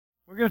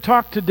We're going to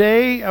talk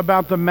today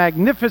about the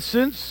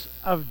magnificence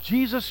of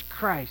Jesus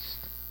Christ.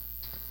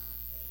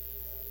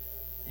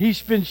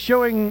 He's been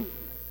showing,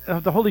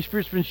 the Holy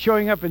Spirit's been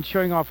showing up and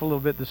showing off a little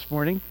bit this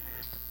morning.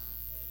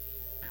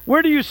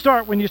 Where do you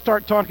start when you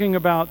start talking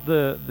about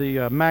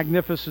the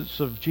magnificence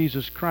of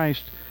Jesus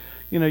Christ?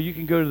 You know, you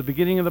can go to the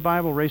beginning of the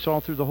Bible, race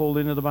all through the whole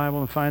end of the Bible,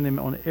 and find him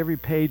on every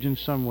page in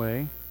some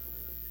way.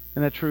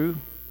 Isn't that true?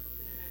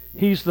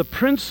 He's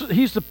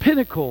the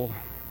pinnacle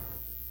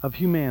of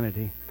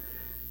humanity.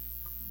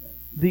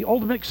 The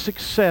ultimate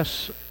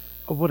success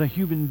of what a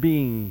human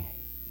being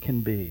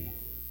can be.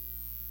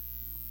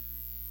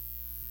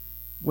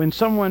 When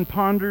someone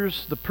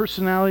ponders the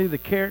personality, the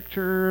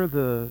character,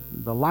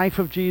 the life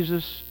of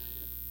Jesus,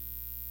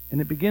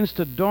 and it begins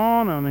to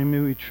dawn on him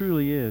who he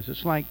truly is,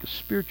 it's like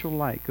spiritual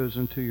light goes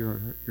into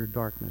your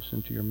darkness,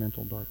 into your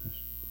mental darkness.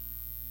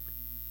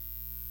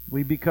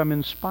 We become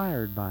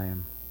inspired by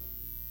him.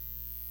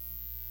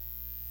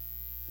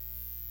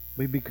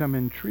 We become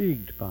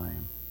intrigued by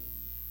him.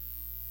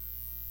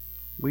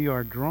 We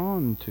are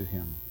drawn to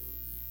him.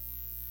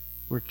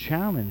 We're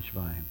challenged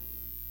by him.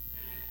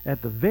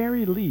 At the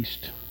very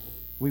least,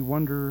 we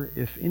wonder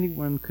if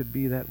anyone could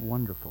be that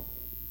wonderful,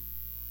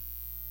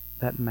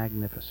 that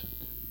magnificent.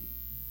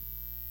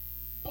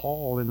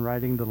 Paul, in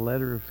writing the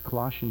letter of the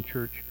Colossian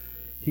church,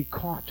 he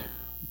caught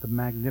the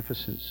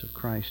magnificence of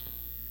Christ.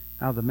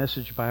 Out of the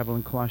Message Bible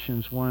in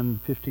Colossians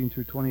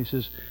 1:15-20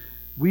 says,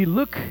 "We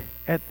look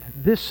at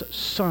this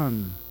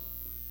Son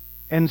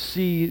and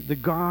see the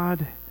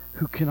God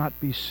who cannot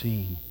be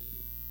seen.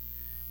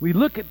 We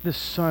look at this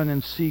Son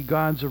and see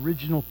God's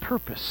original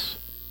purpose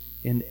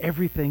in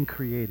everything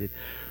created.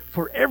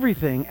 For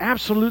everything,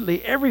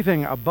 absolutely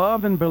everything,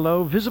 above and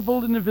below,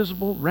 visible and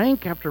invisible,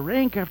 rank after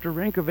rank after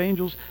rank of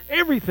angels,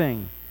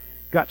 everything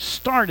got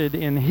started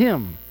in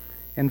him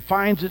and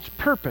finds its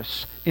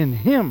purpose in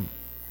him.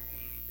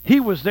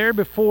 He was there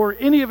before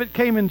any of it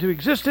came into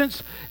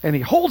existence, and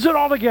he holds it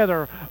all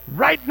together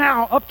right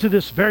now up to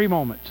this very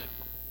moment.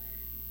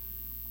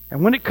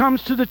 And when it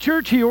comes to the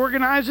church, he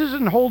organizes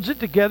and holds it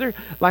together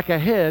like a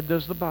head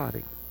does the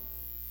body.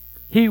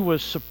 He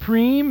was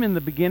supreme in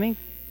the beginning,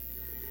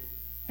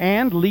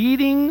 and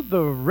leading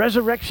the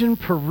resurrection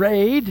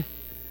parade,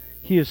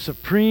 he is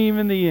supreme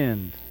in the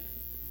end.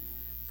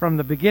 From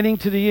the beginning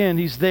to the end,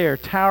 he's there,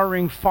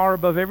 towering far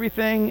above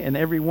everything and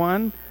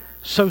everyone.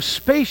 So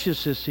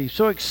spacious is he,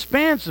 so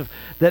expansive,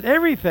 that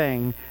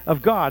everything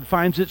of God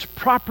finds its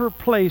proper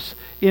place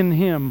in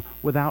him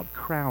without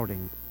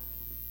crowding.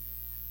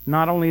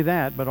 Not only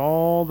that, but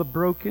all the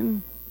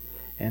broken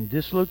and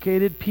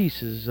dislocated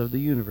pieces of the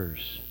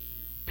universe,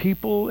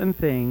 people and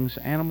things,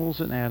 animals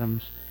and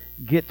atoms,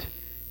 get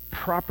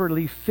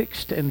properly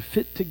fixed and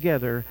fit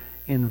together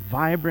in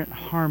vibrant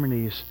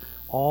harmonies,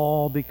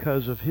 all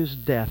because of his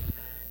death,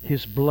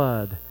 his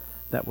blood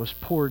that was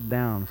poured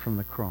down from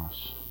the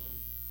cross.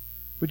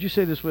 Would you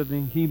say this with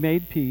me? He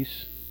made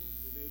peace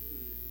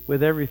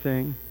with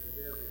everything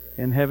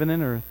in heaven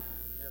and earth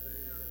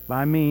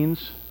by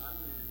means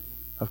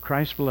of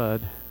Christ's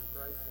blood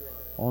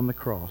on the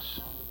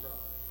cross.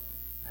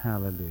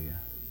 Hallelujah.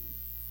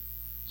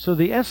 So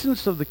the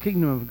essence of the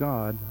kingdom of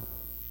God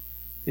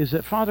is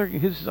that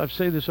I've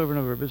said this over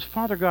and over, but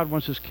Father God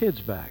wants his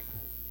kids back.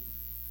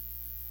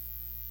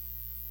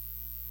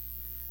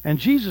 And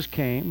Jesus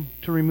came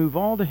to remove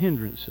all the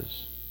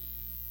hindrances,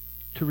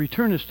 to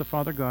return us to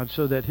Father God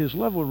so that his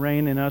love will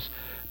reign in us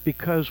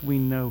because we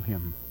know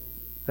him.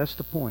 That's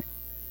the point.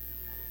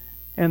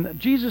 And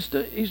Jesus,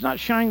 he's not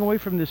shying away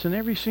from this in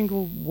every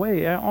single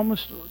way.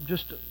 Almost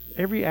just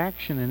every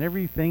action and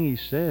everything he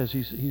says,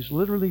 he's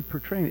literally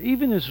portraying it.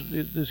 Even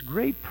this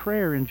great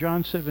prayer in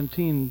John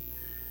 17,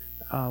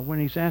 when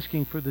he's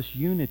asking for this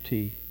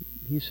unity,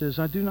 he says,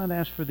 "I do not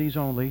ask for these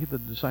only," the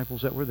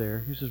disciples that were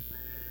there. He says,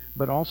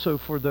 "but also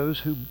for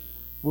those who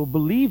will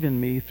believe in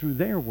me through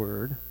their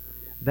word,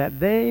 that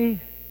they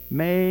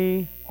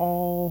may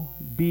all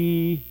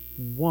be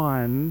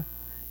one,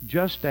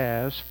 just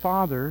as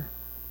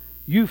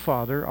you,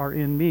 Father, are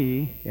in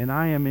me, and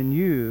I am in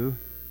you,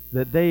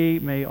 that they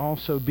may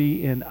also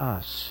be in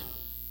us."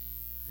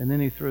 And then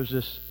he throws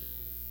this,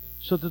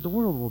 "so that the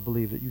world will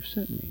believe that you've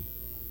sent me.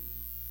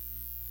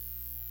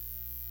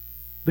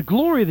 The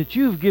glory that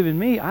you've given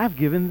me, I've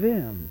given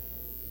them,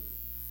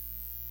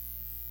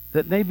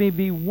 that they may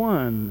be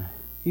one,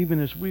 even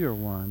as we are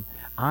one.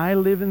 I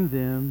live in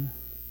them,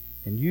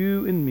 and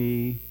you in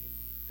me,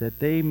 that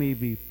they may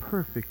be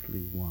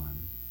perfectly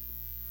one,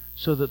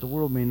 so that the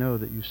world may know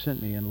that you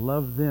sent me and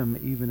love them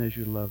even as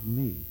you love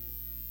me."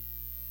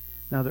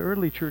 Now, the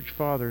early church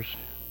fathers,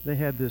 they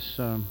had these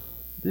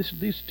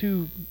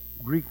two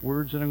Greek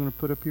words that I'm going to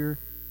put up here.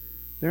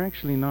 They're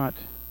actually not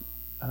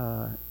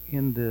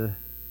in the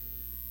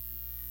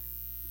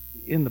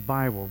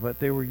Bible, but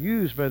they were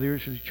used by the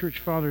early church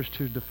fathers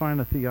to define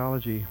a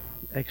theology.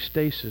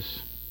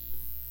 Ecstasis.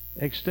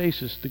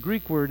 Ecstasis. The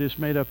Greek word is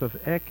made up of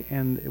ek,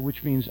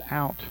 which means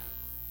out,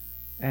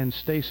 and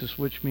stasis,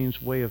 which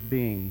means way of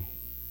being.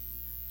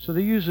 So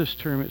they use this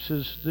term. It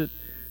says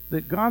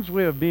that God's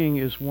way of being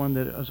is one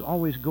that is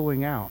always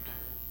going out.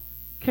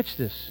 Catch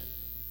this.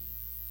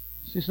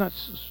 It's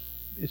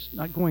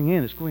not going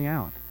in, it's going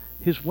out.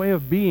 His way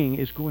of being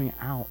is going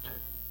out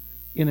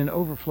in an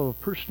overflow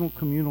of personal,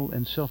 communal,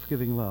 and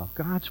self-giving love.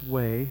 God's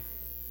way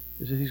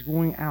is that he's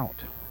going out.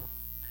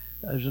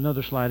 There's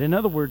another slide. In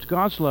other words,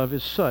 God's love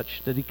is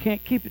such that he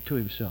can't keep it to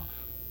himself.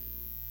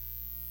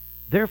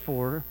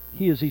 Therefore,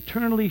 he is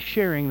eternally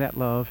sharing that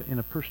love in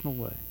a personal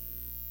way.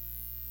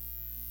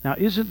 Now,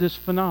 isn't this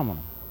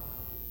phenomenal?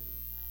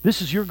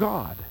 This is your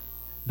God.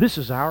 This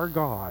is our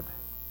God.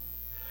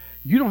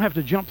 You don't have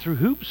to jump through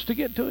hoops to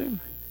get to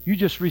him. You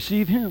just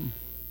receive him.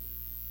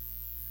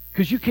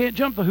 Because you can't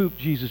jump the hoop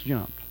Jesus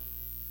jumped.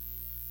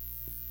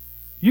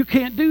 You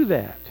can't do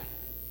that.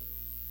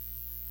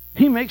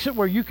 He makes it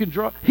where you can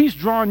draw. He's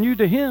drawn you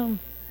to him.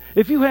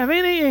 If you have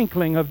any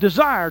inkling of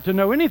desire to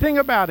know anything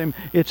about him,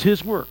 it's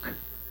his work.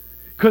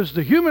 Because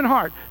the human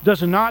heart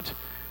does not,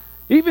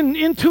 even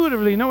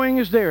intuitively knowing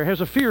is there,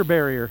 has a fear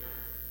barrier.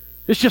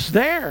 It's just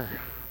there.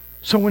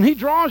 So when he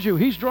draws you,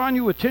 he's drawing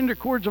you with tender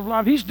cords of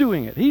love. He's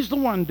doing it. He's the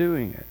one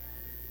doing it.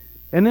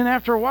 And then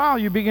after a while,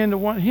 you begin to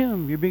want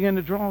him. You begin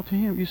to draw to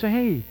him. You say,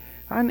 hey,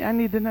 I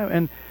need to know.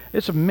 And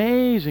it's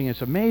amazing.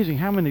 It's amazing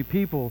how many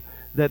people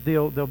that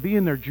they'll be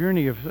in their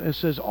journey of, it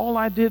says, all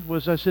I did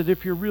was, I said,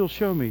 if you're real,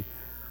 show me.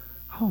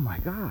 Oh my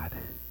God.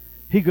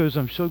 He goes,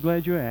 I'm so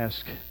glad you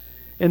asked.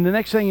 And the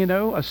next thing you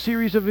know, a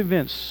series of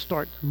events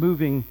start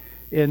moving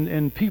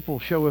and people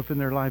show up in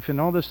their life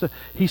and all this stuff.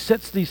 He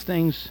sets these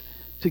things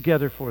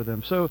together for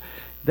them. So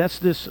that's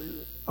this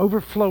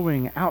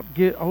overflowing,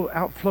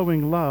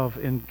 outflowing love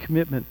and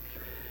commitment.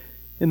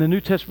 In the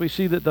New Testament, we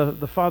see that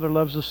the Father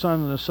loves the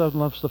Son and the Son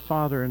loves the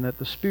Father, and that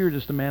the Spirit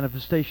is the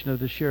manifestation of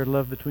the shared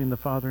love between the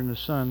Father and the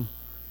Son.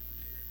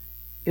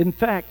 In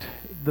fact,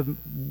 the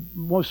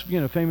most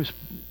famous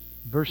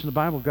verse in the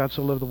Bible, God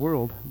so loved the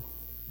world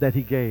that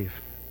he gave.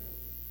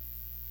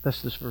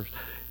 That's this verse.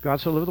 God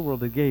so loved the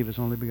world that he gave his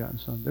only begotten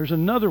Son. There's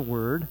another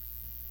word,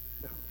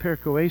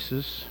 partook.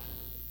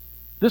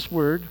 This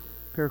word,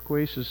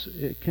 partook,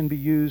 it can be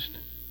used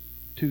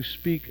to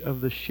speak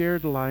of the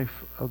shared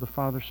life of the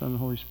Father, Son, and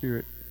Holy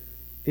Spirit.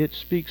 It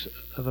speaks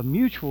of a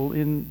mutual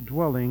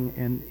indwelling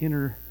and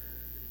inner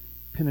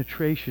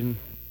penetration.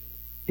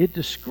 It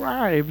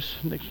describes,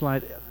 next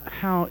slide,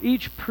 how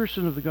each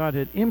person of the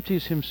Godhead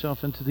empties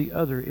himself into the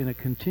other in a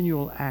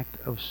continual act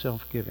of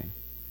self-giving.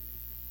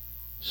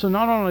 So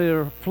not only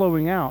are they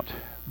flowing out,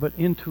 but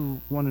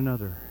into one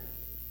another.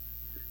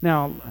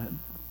 Now,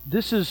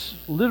 this is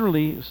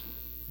literally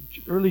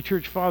early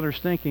church fathers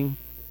thinking.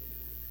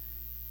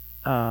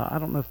 I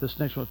don't know if this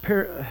next one,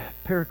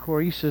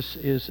 perichoresis,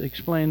 is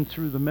explained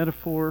through the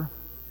metaphor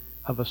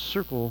of a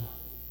circle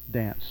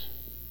dance.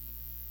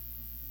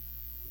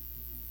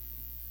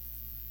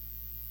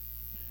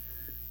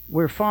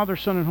 Where Father,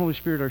 Son, and Holy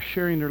Spirit are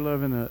sharing their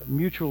love in a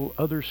mutual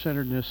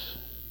other-centeredness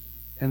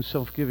and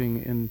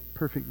self-giving in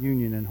perfect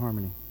union and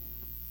harmony.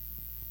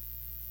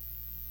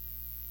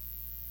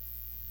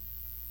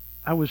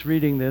 I was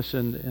reading this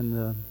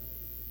and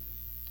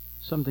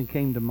something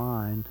came to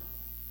mind.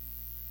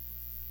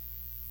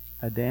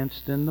 I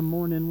danced in the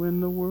morning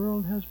when the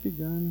world has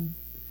begun.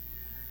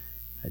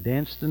 I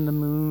danced in the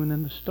moon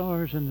and the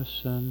stars and the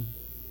sun.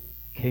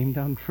 Came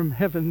down from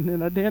heaven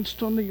and I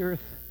danced on the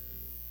earth.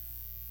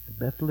 At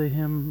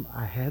Bethlehem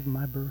I had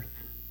my birth.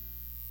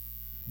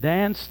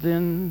 Dance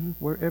then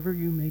wherever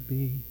you may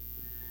be.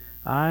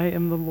 I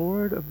am the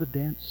Lord of the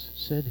dance,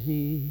 said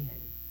he,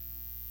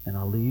 and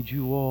I'll lead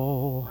you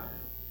all.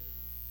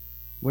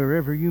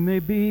 Wherever you may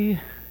be,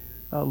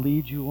 I'll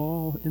lead you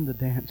all in the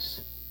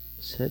dance,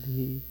 said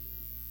he.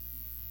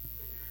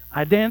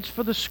 I danced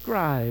for the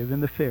scribe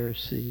and the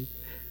Pharisee,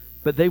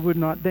 but they would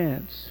not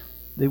dance.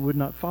 They would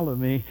not follow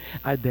me.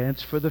 I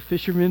danced for the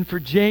fishermen, for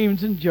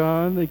James and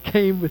John. They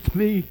came with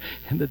me,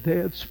 and the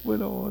dance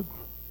went on.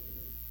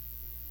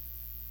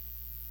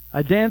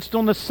 I danced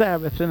on the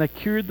Sabbath, and I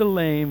cured the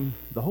lame.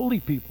 The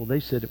holy people, they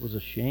said it was a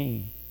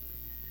shame.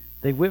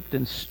 They whipped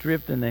and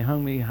stripped, and they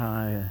hung me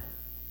high,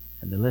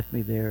 and they left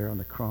me there on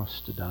the cross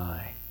to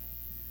die.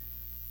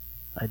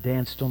 I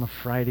danced on a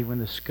Friday when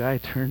the sky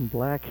turned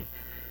black.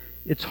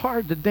 It's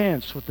hard to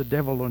dance with the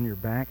devil on your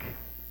back.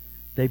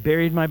 They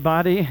buried my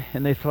body,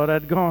 and they thought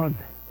I'd gone.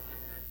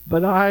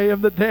 But I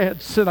am the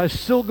dance, and I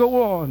still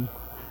go on.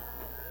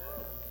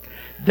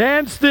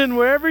 Dance then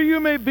wherever you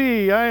may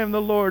be. I am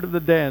the Lord of the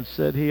dance,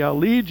 said he. I'll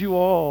lead you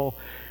all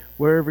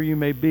wherever you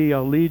may be.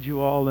 I'll lead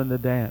you all in the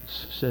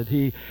dance, said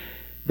he.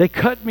 They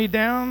cut me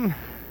down,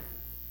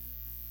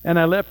 and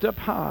I leapt up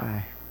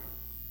high.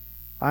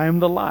 I am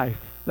the life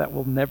that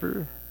will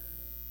never,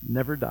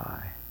 never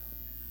die.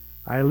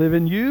 I live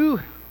in you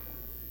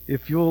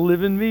if you'll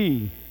live in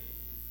me.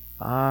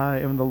 I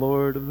am the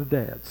Lord of the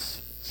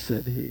dance,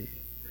 said he.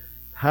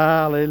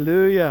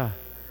 Hallelujah.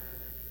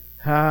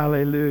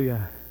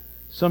 Hallelujah.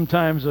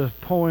 Sometimes a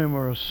poem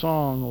or a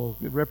song will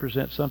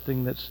represent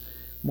something that's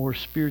more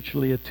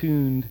spiritually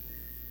attuned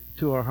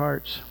to our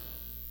hearts.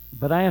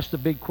 But I asked the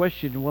big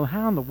question, well,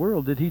 how in the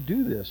world did he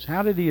do this?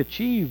 How did he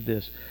achieve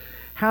this?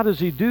 How does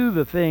he do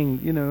the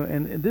thing?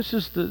 And this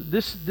is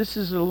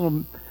a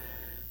little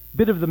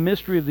Bit of the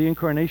mystery of the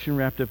incarnation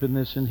wrapped up in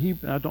this. And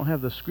I don't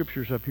have the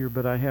scriptures up here,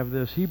 but I have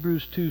this.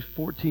 Hebrews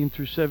 2:14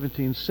 through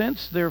 17.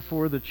 Since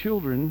therefore the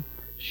children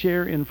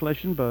share in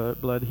flesh and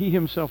blood, he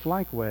himself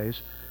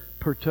likewise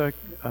partook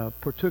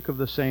of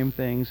the same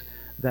things,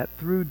 that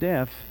through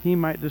death he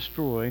might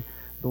destroy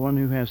the one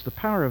who has the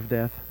power of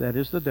death, that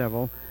is the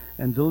devil,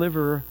 and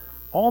deliver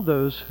all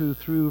those who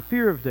through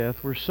fear of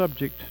death were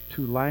subject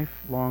to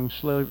lifelong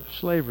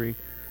slavery.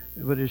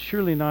 But it is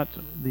surely not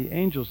the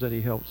angels that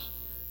he helps,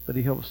 but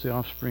he helps the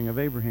offspring of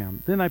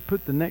Abraham. Then I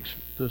put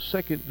the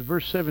second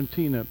verse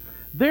 17 up.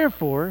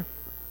 Therefore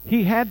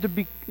he had to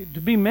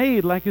be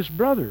made like his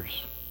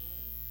brothers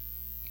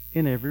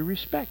in every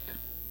respect.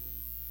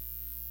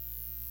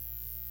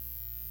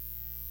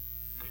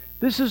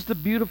 This is the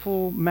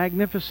beautiful,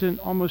 magnificent,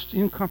 almost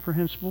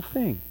incomprehensible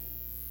thing.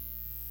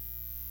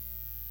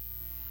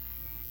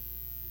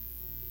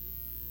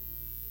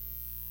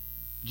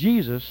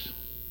 Jesus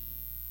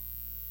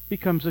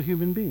becomes a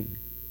human being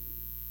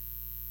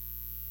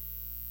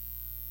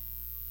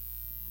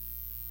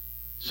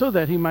so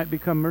that he might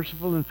become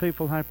merciful and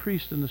faithful high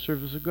priest in the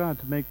service of God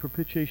to make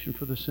propitiation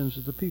for the sins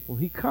of the people.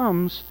 He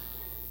comes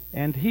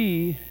and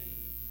he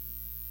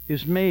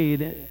is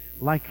made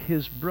like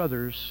his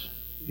brothers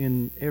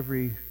in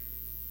every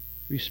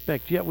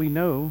respect. Yet we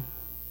know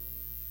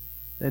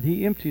that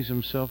he empties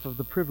himself of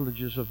the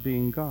privileges of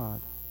being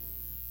God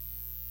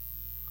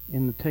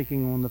in the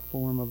taking on the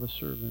form of a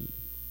servant.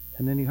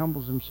 And then he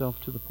humbles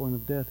himself to the point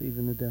of death,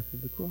 even the death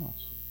of the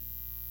cross.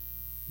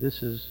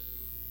 This is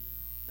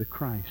the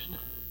Christ.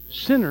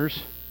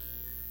 Sinners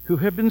who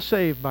have been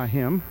saved by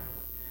him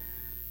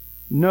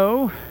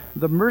know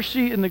the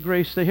mercy and the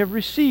grace they have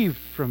received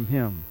from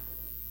him.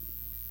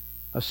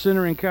 A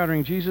sinner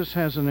encountering Jesus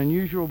has an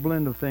unusual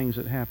blend of things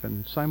that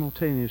happen.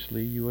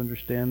 Simultaneously, you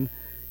understand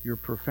your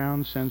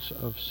profound sense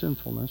of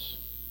sinfulness,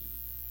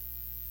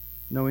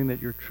 knowing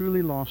that you're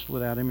truly lost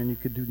without him and you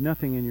could do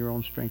nothing in your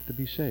own strength to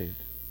be saved.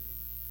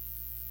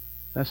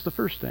 That's the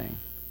first thing.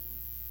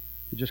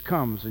 It just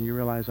comes and you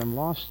realize, I'm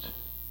lost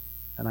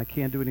and I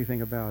can't do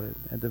anything about it.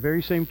 At the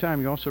very same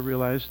time, you also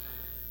realize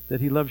that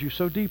he loves you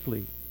so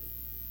deeply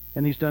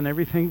and he's done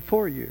everything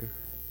for you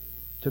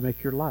to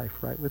make your life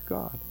right with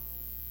God.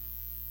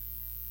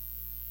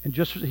 And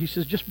he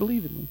says, just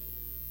believe in me.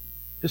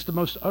 It's the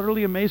most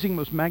utterly amazing,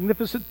 most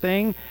magnificent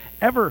thing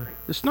ever.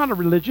 It's not a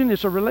religion,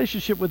 it's a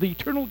relationship with the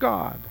eternal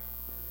God.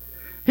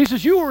 He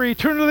says, you were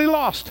eternally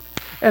lost,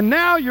 and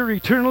now you're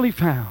eternally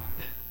found.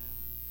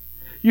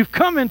 You've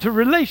come into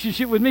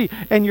relationship with me,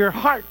 and your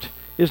heart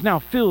is now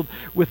filled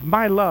with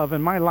my love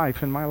and my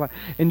life and my life.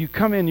 And you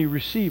come in, you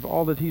receive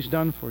all that he's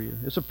done for you.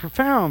 It's a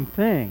profound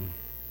thing.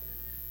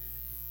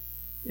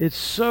 It's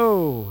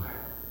so...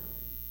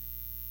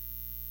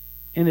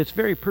 And it's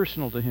very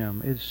personal to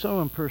him. It's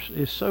so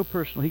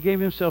personal. He gave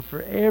himself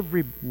for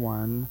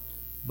everyone,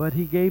 but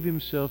he gave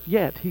himself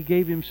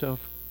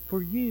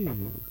for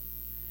you.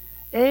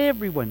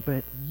 Everyone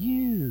but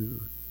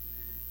you.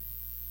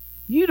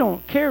 You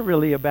don't care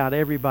really about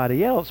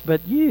everybody else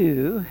but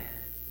you.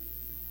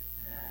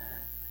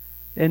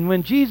 And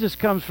when Jesus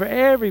comes for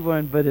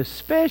everyone, but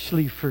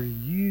especially for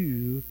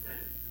you,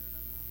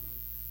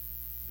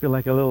 feel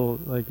like you're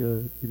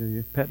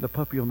patting the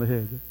puppy on the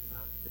head.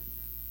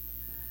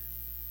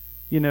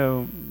 You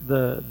know,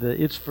 the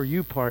it's for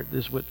you part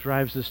is what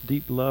drives this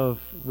deep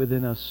love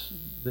within us,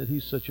 that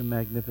he's such a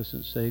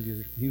magnificent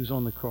Savior. He was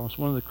on the cross.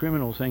 One of the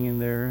criminals hanging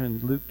there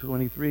in Luke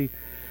 23:39,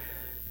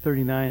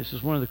 it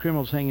says, one of the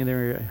criminals hanging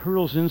there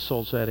hurls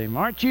insults at him.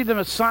 Aren't you the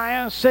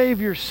Messiah?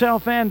 Save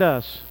yourself and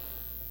us.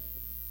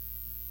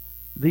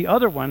 The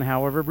other one,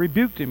 however,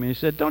 rebuked him and he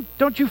said,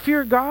 Don't you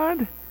fear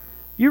God?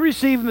 You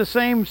received the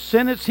same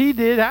sentence he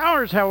did.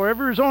 Ours,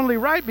 however, is only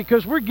right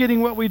because we're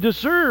getting what we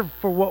deserve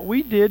for what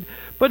we did,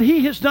 but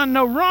he has done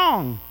no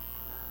wrong.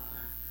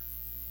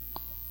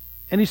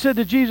 And he said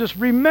to Jesus,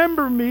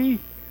 remember me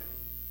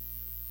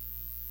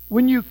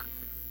when you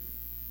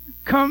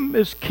come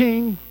as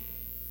king.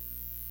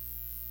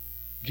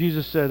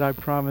 Jesus said, I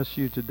promise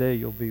you today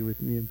you'll be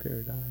with me in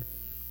paradise.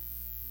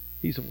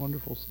 He's a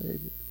wonderful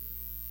Savior.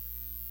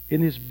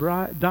 In his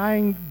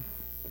dying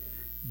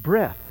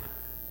breath,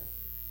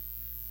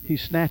 he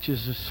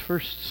snatches his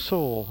first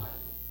soul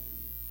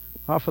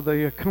off of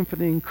the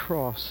accompanying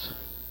cross.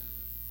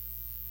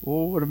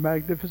 Oh, what a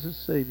magnificent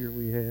Savior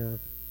we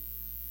have.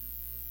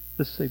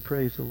 Let's say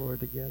praise the Lord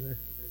together.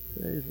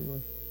 Praise the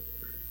Lord.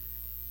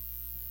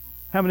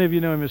 How many of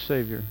you know him as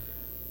Savior?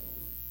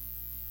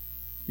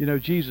 You know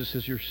Jesus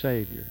is your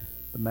Savior,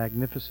 the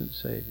magnificent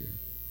Savior.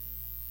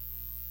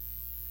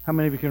 How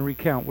many of you can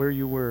recount where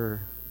you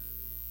were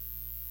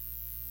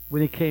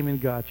when he came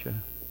and got you?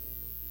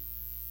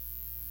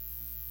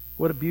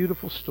 What a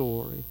beautiful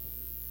story.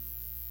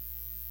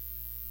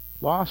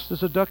 Lost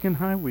as a duck in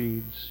high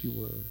weeds you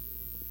were.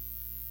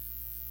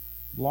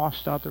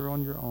 Lost out there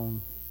on your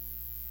own.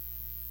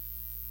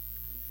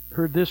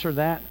 Heard this or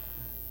that.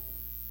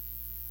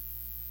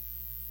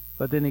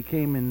 But then he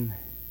came and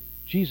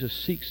Jesus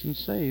seeks and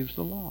saves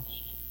the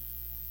lost.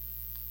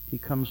 He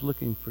comes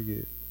looking for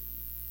you.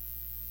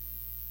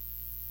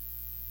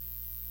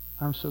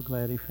 I'm so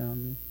glad he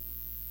found me.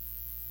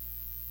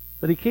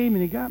 But he came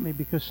and he got me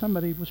because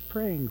somebody was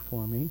praying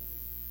for me.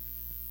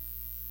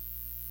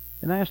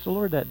 And I asked the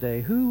Lord that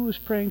day, who was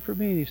praying for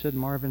me? And he said,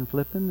 Marvin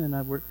Flippin. And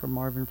I worked for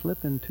Marvin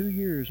Flippin 2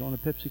 years on a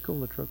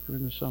Pepsi-Cola truck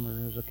during the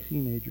summer as a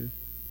teenager.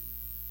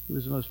 He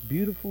was the most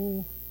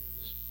beautiful,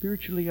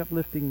 spiritually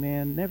uplifting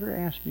man. Never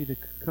asked me to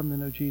come to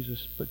know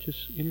Jesus, but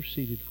just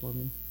interceded for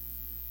me.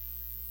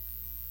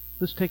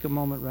 Let's take a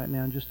moment right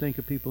now and just think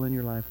of people in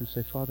your life and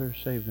say, Father,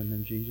 save them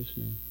in Jesus'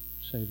 name.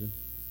 Save them.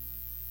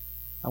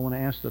 I want to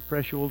ask the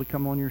fresh oil to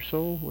come on your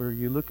soul, where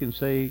you look and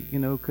say,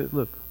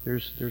 look,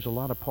 there's a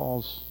lot of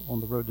Pauls on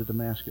the road to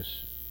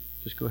Damascus.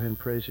 Just go ahead and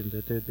praise him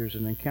that there's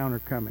an encounter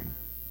coming.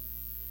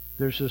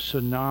 There's a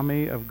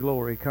tsunami of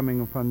glory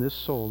coming upon this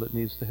soul that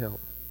needs the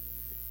help.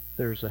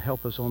 There's a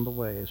help us on the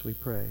way as we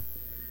pray.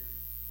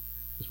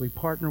 As we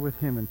partner with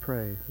him and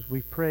pray, as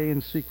we pray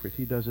in secret,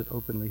 he does it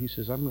openly. He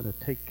says, I'm going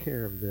to take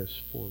care of this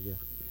for you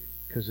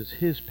because it's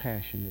his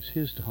passion, it's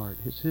his heart,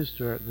 it's his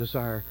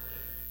desire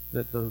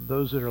that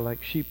those that are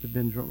like sheep have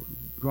been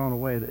drawn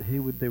away, that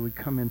they would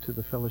come into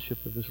the fellowship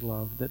of his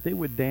love, that they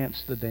would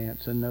dance the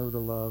dance and know the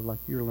love like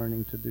you're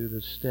learning to do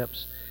the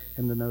steps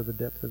and to know the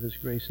depth of his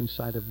grace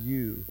inside of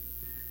you.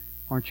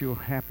 Aren't you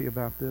happy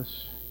about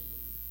this?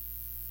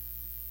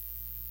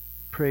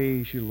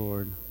 Praise you,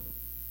 Lord.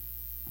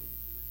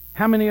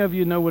 How many of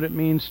you know what it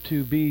means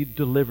to be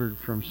delivered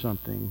from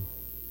something?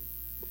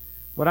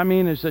 What I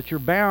mean is that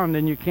you're bound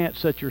and you can't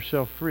set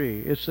yourself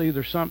free. It's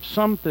either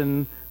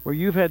something where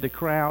you've had to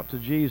cry out to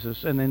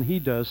Jesus, and then he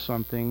does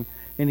something,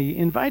 and he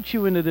invites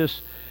you into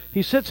this.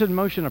 He sets in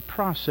motion a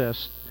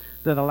process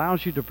that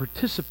allows you to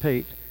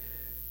participate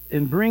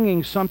in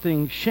bringing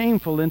something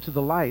shameful into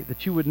the light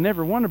that you would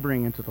never want to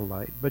bring into the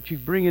light, but you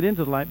bring it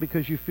into the light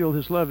because you feel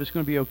his love is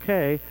going to be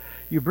okay.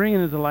 You bring it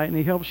into the light, and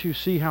he helps you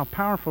see how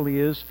powerful he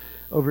is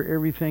over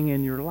everything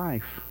in your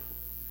life.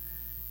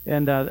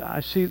 And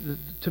I see,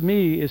 to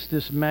me, it's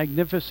this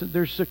magnificent.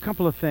 There's a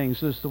couple of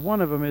things. There's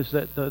one of them is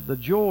that the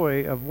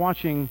joy of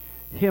watching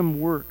him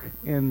work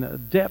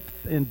in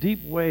depth, in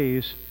deep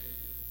ways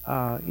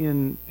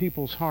in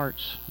people's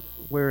hearts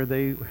where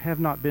they have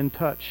not been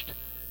touched,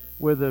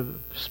 where the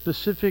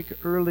specific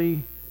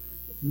early,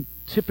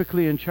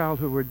 typically in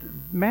childhood, where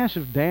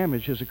massive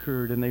damage has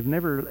occurred and they've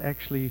never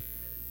actually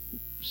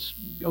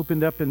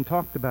opened up and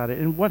talked about it.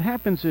 And what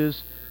happens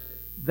is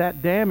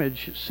that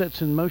damage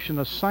sets in motion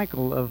a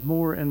cycle of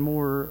more and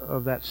more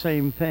of that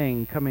same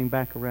thing coming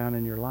back around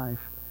in your life.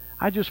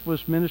 I just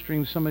was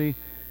ministering to somebody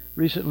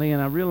recently,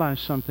 and I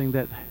realized something,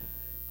 that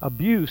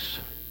abuse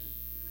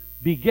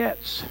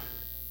begets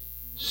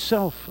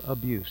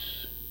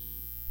self-abuse.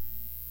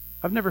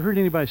 I've never heard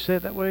anybody say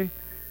it that way,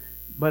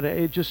 but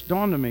it just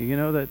dawned on me,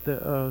 that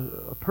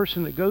a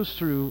person that goes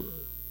through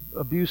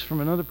abuse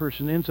from another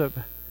person ends up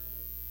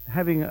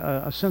having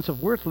a sense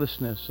of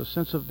worthlessness, a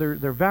sense of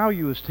their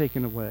value is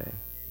taken away.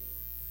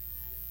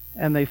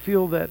 And they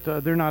feel that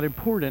they're not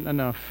important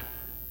enough.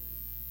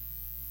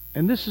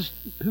 And this is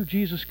who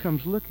Jesus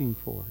comes looking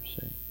for,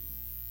 see.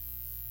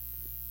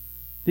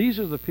 These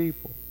are the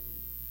people.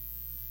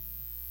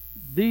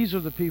 These are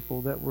the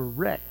people that were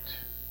wrecked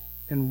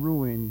and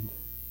ruined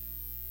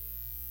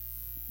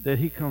that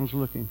he comes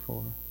looking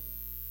for.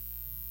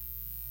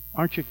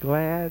 Aren't you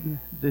glad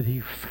that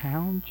he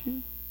found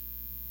you?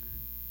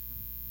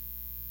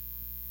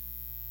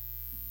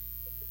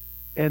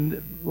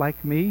 And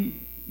like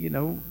me,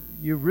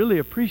 you really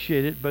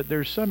appreciate it, but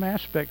there's some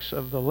aspects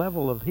of the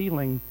level of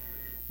healing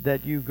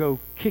that you go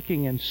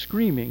kicking and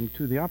screaming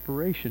to the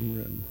operation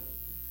room.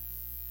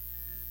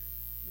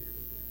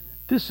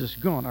 This is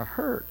gonna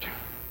hurt.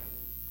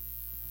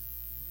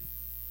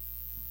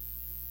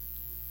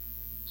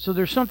 So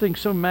there's something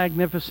so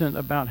magnificent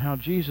about how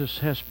Jesus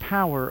has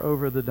power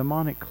over the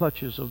demonic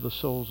clutches of the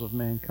souls of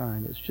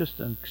mankind. It's just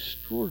an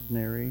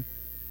extraordinary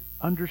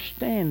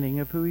understanding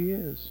of who he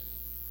is.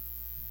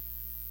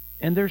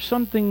 And there's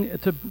something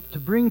to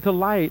bring to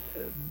light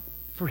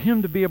for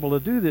him to be able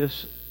to do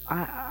this.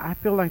 I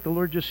feel like the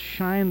Lord just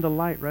shined the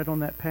light right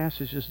on that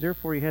passage. Just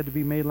therefore he had to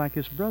be made like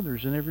his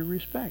brothers in every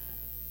respect.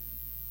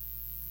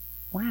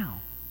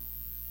 Wow.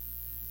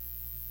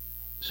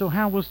 So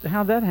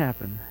how'd that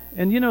happen?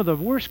 And the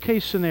worst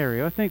case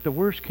scenario, I think the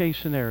worst case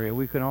scenario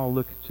we can all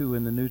look to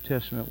in the New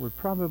Testament would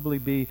probably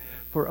be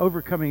for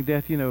overcoming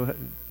death.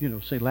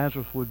 Say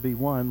Lazarus would be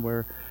one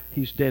where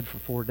he's dead for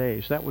 4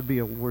 days. That would be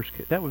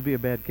that would be a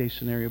bad case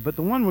scenario. But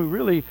the one we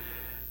really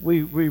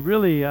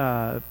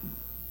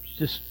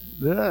just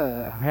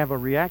have a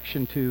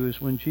reaction to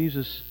is when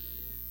Jesus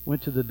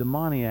went to the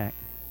demoniac.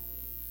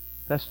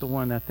 That's the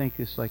one I think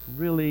is like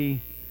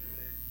really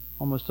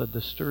almost a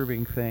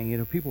disturbing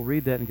thing. People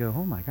read that and go,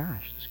 "Oh my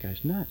gosh, this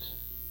guy's nuts."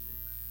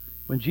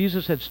 When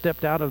Jesus had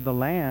stepped out of the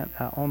land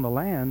on the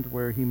land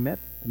where he met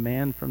the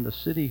man from the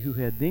city who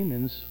had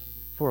demons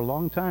for a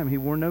long time, he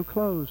wore no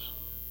clothes.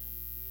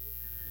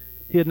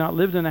 He had not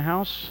lived in a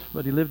house,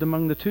 but he lived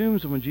among the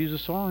tombs. And when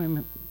Jesus saw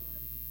him,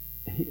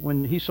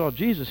 when he saw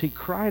Jesus, he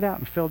cried out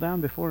and fell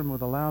down before him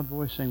with a loud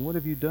voice, saying, "What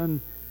have you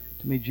done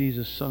to me,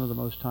 Jesus, Son of the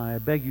Most High, I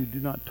beg you, do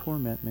not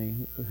torment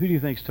me. Who do you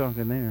think's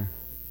talking there?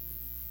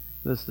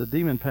 That's the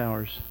demon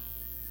powers.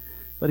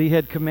 But he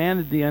had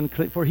commanded the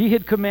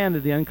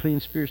unclean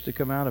spirits to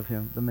come out of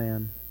him, the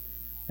man.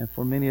 And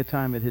for many a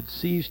time it had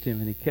seized him,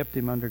 and he kept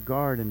him under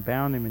guard and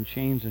bound him in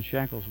chains and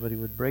shackles. But he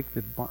would break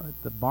the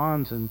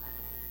bonds and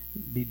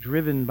be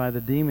driven by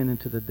the demon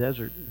into the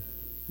desert.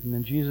 And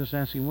then Jesus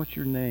asked him, "What's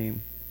your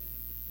name?"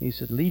 He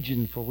said,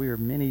 "Legion, for we are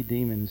many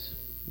demons."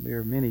 We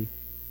are many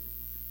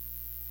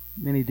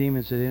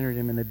demons that entered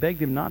him, and they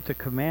begged him not to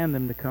command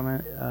them to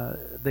come.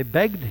 They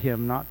begged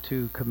him not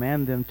to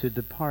command them to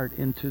depart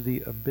into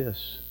the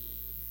abyss.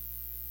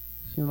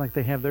 Seems like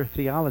they have their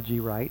theology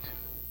right.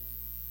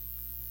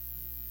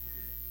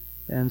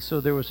 And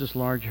so there was this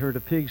large herd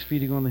of pigs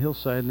feeding on the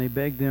hillside, and they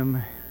begged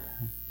him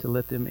to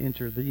let them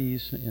enter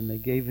these, and he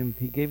gave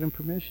him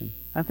permission.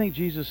 I think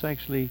Jesus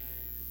actually,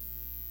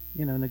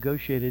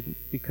 negotiated,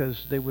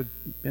 because they would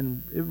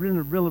been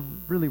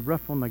really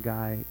rough on the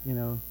guy.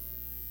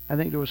 I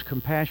think there was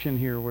compassion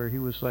here, where he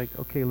was like,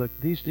 okay, look,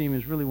 these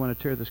demons really want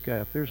to tear this guy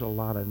up. There's a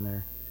lot in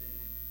there,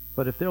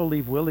 but if they'll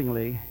leave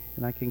willingly,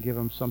 and I can give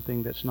them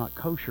something that's not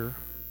kosher.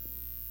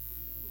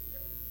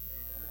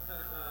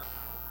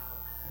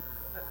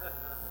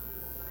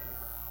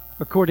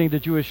 According to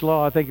Jewish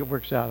law, I think it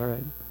works out all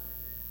right.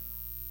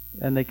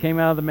 And they came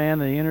out of the man,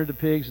 they entered the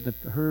pigs, and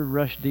the herd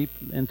rushed deep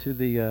into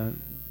the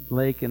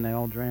lake, and they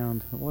all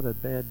drowned. What a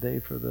bad day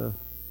for the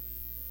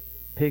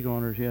pig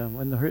owners, yeah.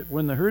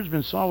 When the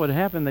herdsmen saw what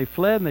happened, they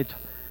fled, and they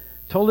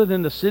told it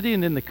in the city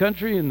and in the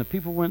country, and the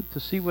people went to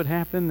see what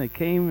happened. They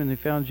came, and they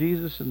found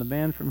Jesus and the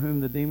man from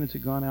whom the demons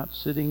had gone out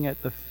sitting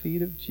at the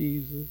feet of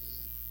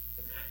Jesus,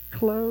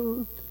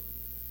 clothed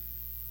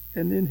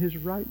and in his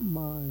right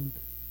mind.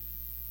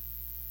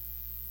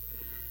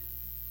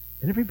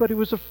 And everybody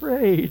was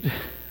afraid.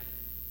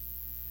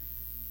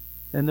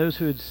 And those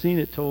who had seen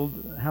it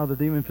told how the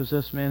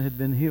demon-possessed man had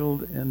been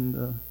healed,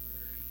 and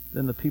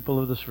then the people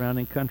of the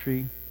surrounding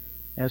country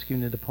asked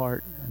him to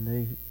depart.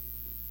 And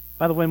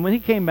by the way, when he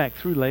came back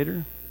through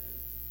later,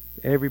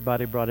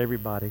 everybody brought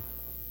everybody.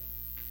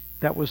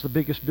 That was the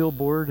biggest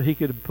billboard he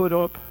could put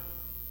up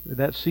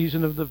that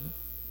season of the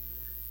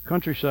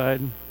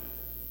countryside.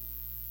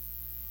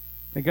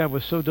 The guy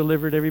was so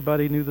delivered,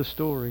 everybody knew the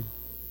story.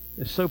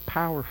 It's so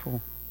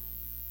powerful.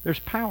 There's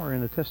power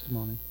in a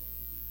testimony.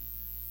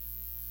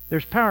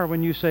 There's power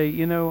when you say,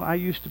 I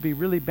used to be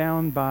really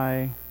bound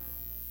by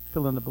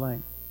fill in the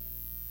blank.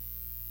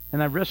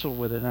 And I wrestled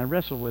with it, and I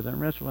wrestled with it,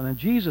 and wrestled with it. And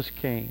Jesus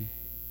came.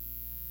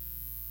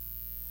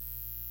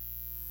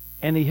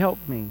 And he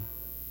helped me.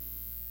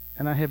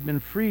 And I have been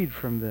freed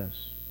from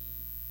this.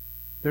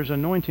 There's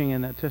anointing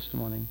in that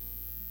testimony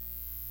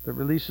that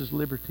releases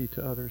liberty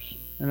to others.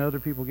 And other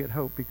people get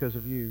hope because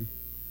of you,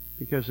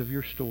 because of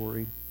your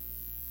story.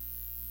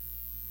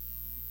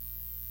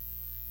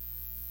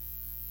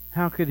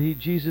 How could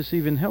Jesus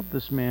even help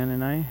this man?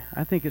 And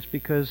I think it's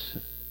because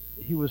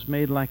he was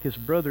made like his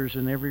brothers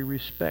in every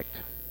respect.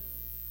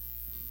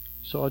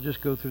 So I'll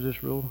just go through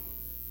this real,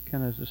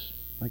 kind of just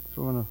like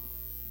throwing a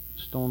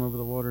stone over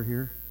the water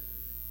here.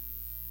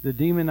 The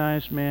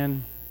demonized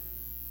man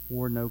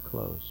wore no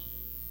clothes.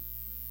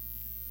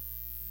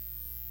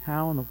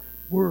 How in the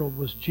world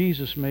was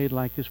Jesus made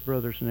like his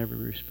brothers in every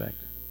respect?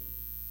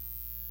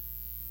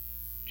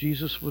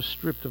 Jesus was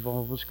stripped of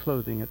all of his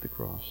clothing at the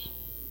cross.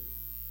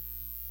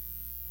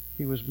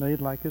 He was made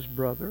like his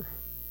brother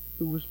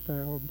who was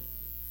bound.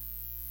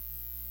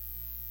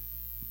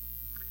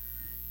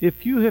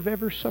 If you have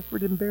ever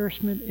suffered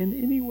embarrassment in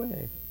any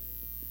way,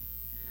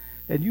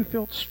 and you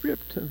felt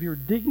stripped of your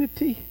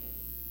dignity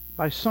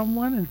by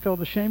someone and felt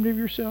ashamed of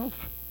yourself,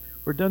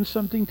 or done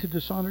something to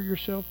dishonor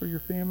yourself or your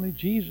family,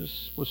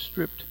 Jesus was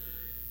stripped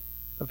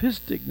of his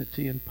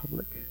dignity in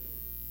public.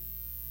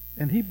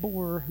 And he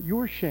bore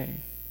your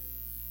shame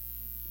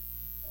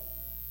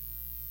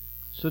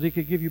so that he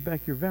could give you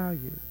back your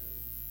value.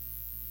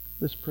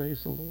 Let's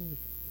praise the Lord.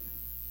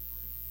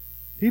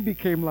 He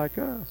became like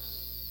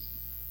us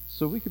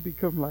so we could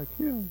become like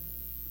him.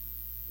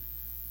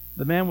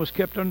 The man was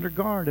kept under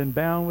guard and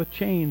bound with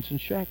chains and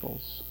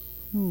shackles.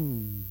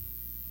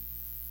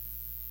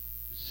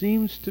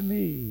 Seems to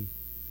me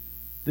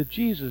that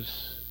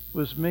Jesus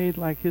was made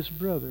like his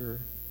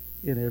brother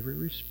in every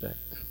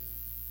respect.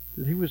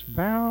 That he was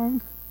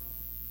bound,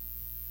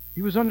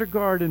 he was under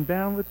guard and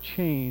bound with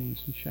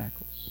chains and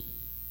shackles.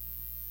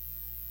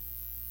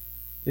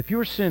 If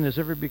your sin has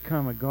ever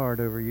become a guard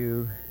over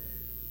you,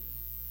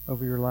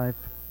 over your life,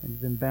 and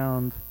you've been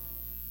bound,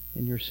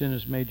 and your sin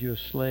has made you a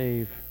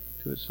slave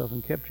to itself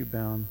and kept you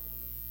bound,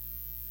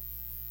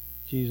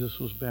 Jesus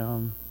was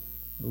bound,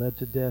 led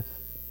to death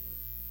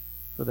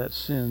for that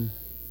sin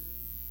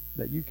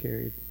that you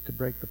carried, to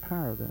break the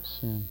power of that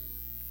sin.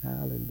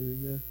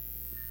 Hallelujah.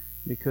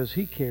 Because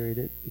he carried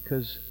it,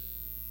 because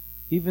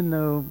even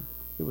though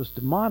it was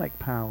demonic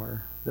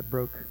power that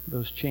broke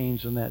those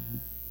chains on that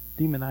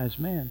demonized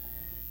man,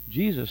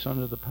 Jesus,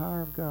 under the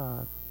power of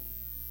God,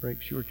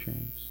 breaks your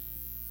chains,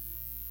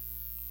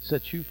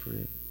 sets you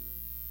free.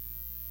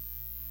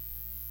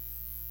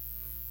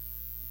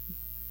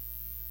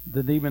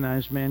 The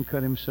demonized man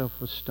cut himself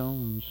with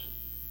stones.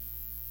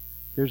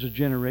 There's a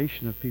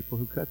generation of people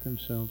who cut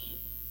themselves.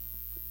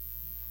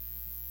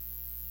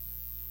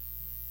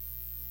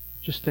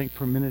 Just think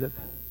for a minute of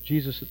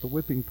Jesus at the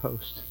whipping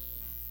post.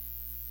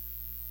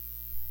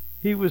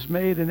 He was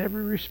made in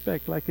every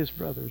respect like his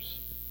brothers.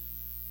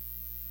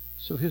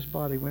 So his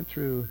body went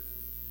through,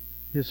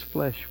 his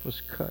flesh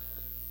was cut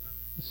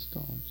with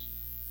stones.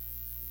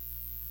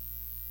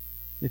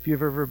 If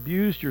you've ever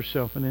abused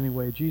yourself in any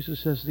way,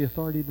 Jesus has the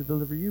authority to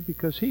deliver you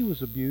because he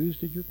was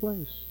abused in your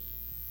place.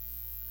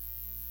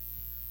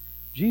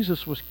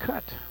 Jesus was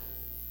cut.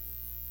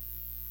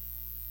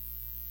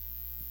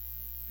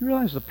 You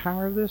realize the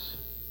power of this?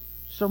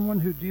 Someone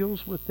who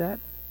deals with that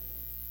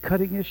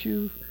cutting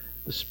issue,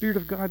 the Spirit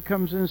of God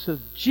comes in and says,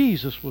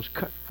 Jesus was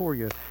cut for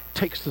you.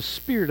 Takes the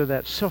spirit of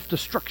that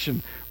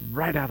self-destruction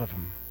right out of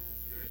him.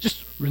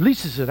 Just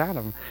releases it out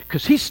of him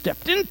because he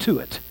stepped into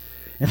it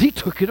and he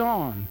took it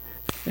on.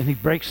 And he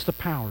breaks the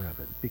power of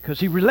it because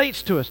he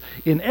relates to us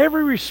in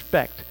every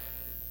respect.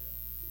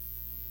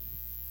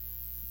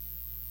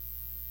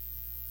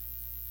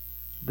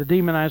 The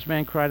demonized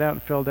man cried out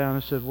and fell down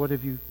and said, what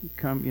have you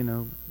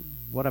come,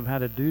 what I've had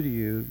to do to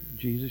you,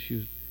 Jesus,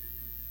 you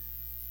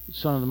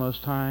Son of the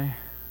Most High?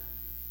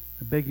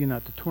 I beg you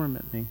not to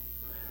torment me.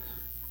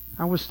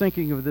 I was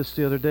thinking of this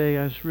the other day.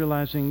 I was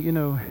realizing,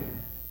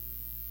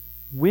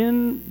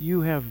 when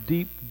you have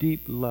deep,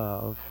 deep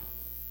love,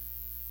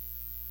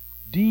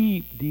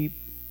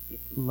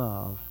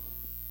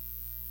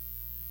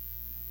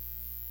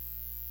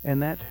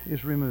 and that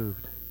is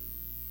removed,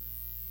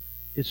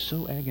 it's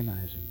so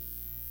agonizing.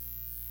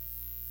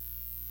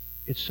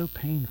 It's so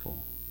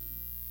painful.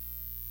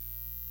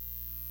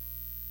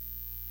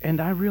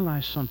 And I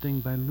realized something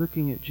by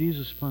looking at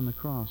Jesus upon the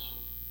cross,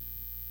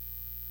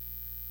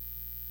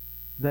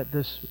 that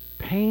this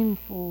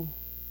painful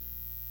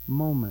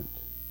moment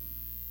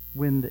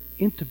when the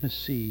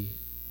intimacy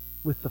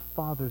with the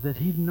Father that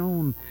he'd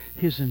known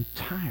his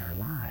entire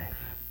life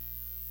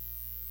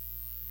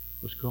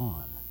was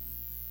gone.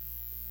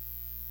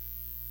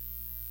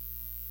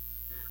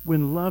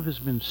 When love has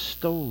been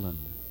stolen,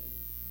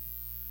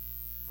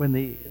 when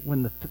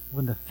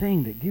the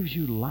thing that gives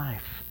you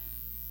life,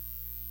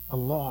 a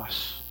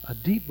loss, a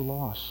deep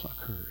loss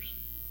occurs.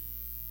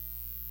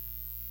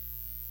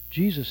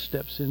 Jesus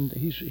steps in.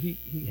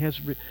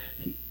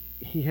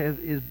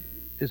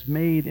 Is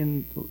made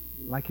in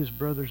like his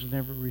brothers in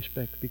every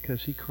respect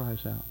because he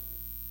cries out,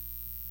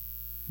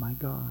 my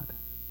God,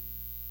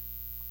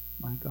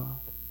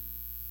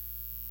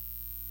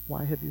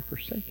 why have you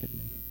forsaken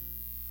me?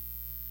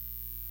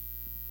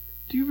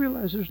 Do you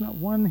realize there's not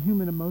one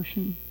human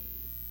emotion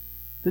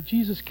that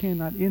Jesus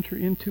cannot enter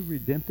into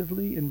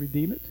redemptively and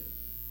redeem it?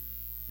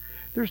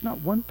 There's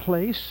not one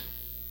place,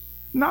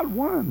 not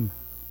one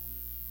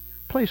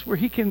place where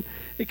he can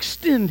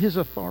extend his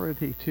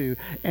authority to.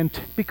 And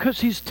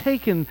because he's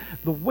taken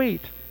the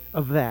weight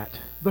of that,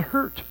 the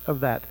hurt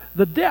of that,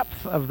 the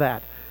depth of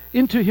that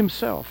into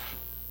himself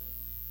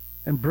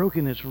and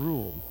broken its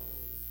rule.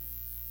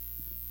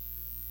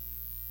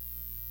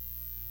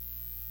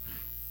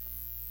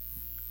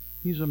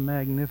 He's a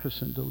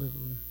magnificent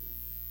deliverer.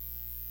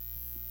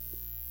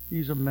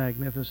 He's a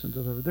magnificent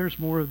deliverer. There's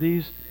more of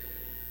these.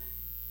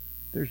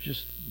 There's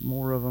just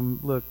more of them.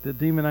 Look, the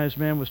demonized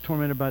man was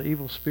tormented by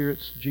evil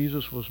spirits.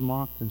 Jesus was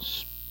mocked and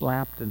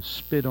slapped and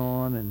spit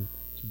on, and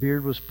his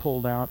beard was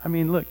pulled out. I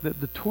mean, look,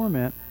 the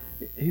torment,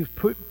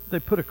 they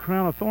put a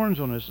crown of thorns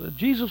on us.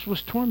 Jesus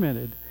was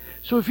tormented.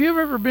 So if you've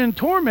ever been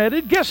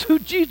tormented, guess who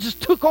Jesus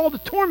took all the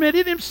torment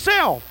in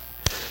himself?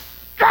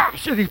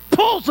 Gosh, and he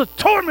pulls the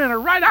tormentor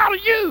right out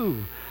of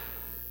you.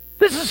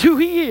 This is who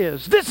he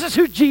is. This is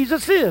who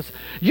Jesus is.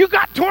 You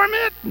got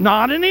torment?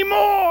 Not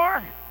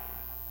anymore.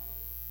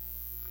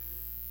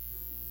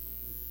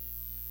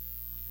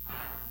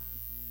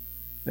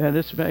 And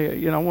this,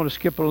 I want to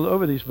skip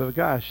over these, but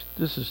gosh,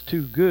 this is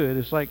too good.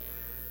 It's like,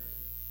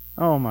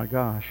 oh my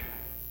gosh.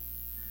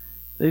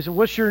 They said,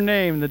 what's your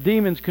name? The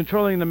demons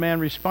controlling the man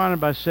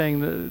responded by saying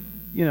the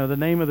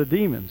name of the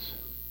demons.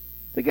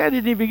 The guy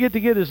didn't even get to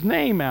get his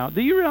name out.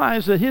 Do you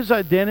realize that his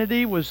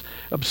identity was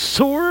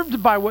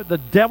absorbed by what the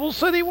devil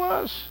said he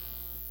was?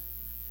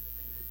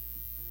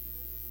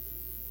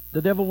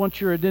 The devil wants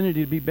your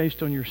identity to be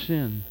based on your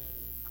sin.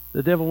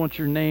 The devil wants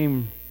your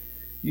name,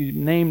 you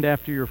named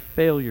after your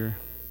failure.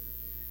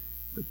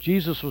 But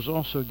Jesus was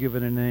also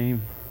given a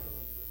name.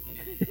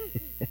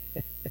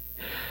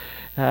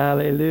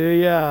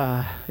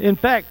 Hallelujah. In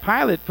fact,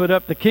 Pilate put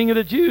up the King of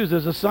the Jews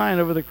as a sign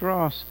over the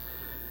cross.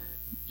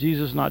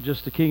 Jesus is not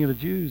just the King of the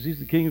Jews, he's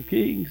the King of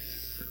Kings.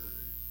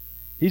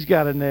 He's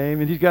got a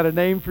name, and he's got a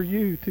name for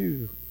you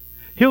too.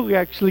 He'll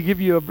actually give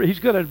you he's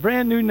got a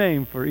brand new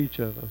name for each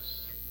of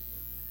us.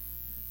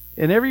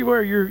 And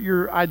everywhere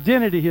your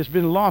identity has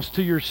been lost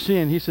to your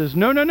sin, he says,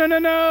 no.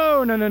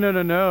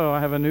 I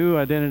have a new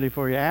identity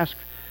for you.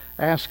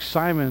 Ask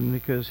Simon,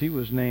 because he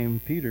was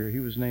named Peter. He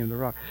was named the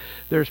Rock.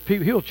 There's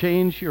people. He'll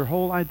change your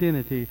whole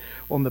identity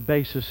on the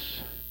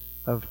basis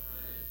of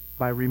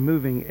by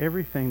removing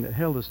everything that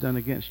hell has done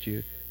against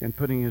you and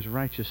putting His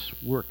righteous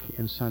work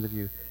inside of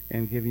you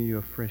and giving you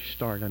a fresh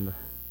start.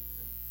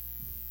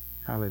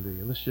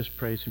 Hallelujah. Let's just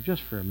praise Him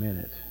just for a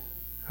minute.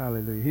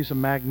 Hallelujah. He's a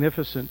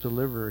magnificent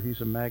deliverer.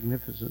 He's a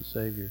magnificent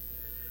Savior.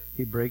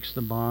 He breaks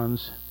the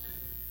bonds.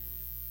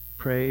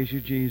 Praise you,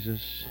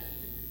 Jesus.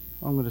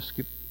 I'm going to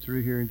skip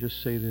through here and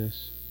just say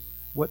this.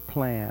 What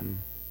plan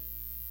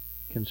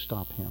can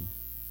stop Him?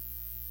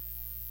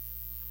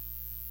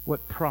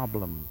 What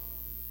problem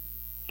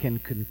can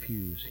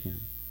confuse Him?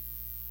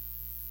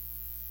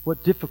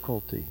 What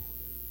difficulty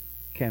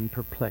can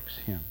perplex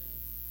Him?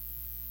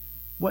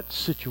 What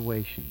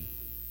situation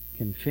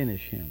can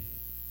finish Him?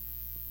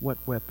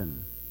 What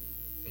weapon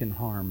can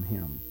harm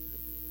Him?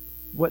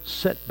 What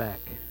setback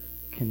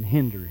can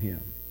hinder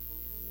Him?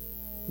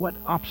 What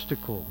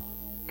obstacle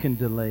can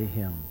delay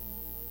Him?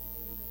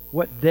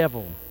 What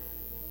devil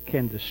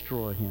can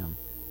destroy Him?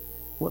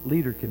 What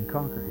leader can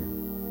conquer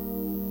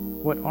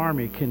Him? What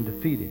army can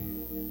defeat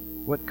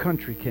Him? What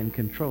country can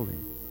control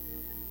Him?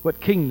 What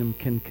kingdom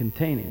can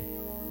contain Him?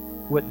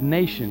 What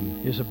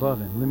nation is above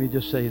Him? Let me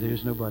just say,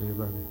 there's nobody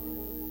above Him.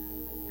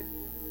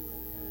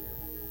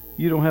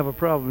 You don't have a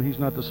problem. He's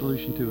not the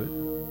solution to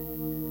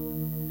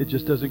it. It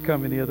just doesn't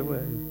come any other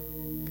way.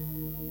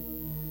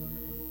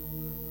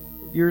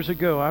 Years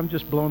ago, I'm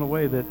just blown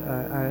away that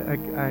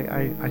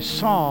I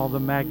saw the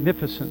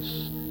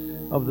magnificence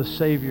of the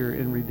Savior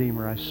and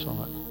Redeemer. I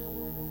saw it.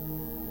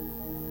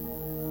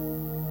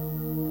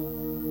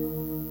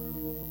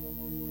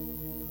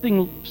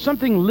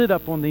 Something lit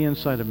up on the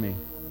inside of me.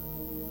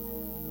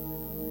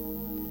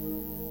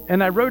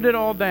 And I wrote it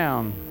all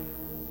down.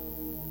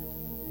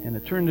 And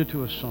it turned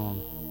into a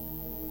song.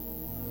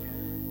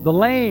 The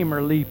lame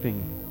are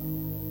leaping.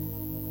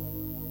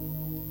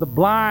 The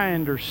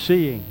blind are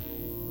seeing.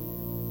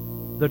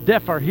 The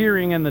deaf are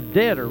hearing, and the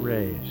dead are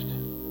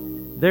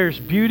raised. There's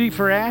beauty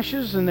for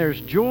ashes, and there's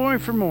joy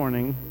for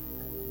mourning.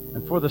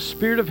 And for the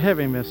spirit of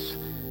heaviness,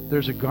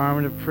 there's a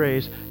garment of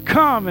praise.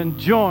 Come and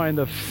join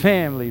the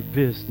family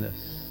business.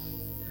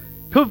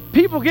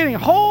 People getting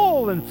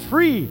whole and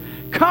free.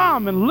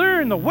 Come and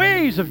learn the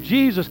ways of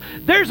Jesus.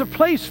 There's a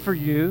place for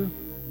you.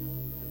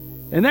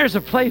 And there's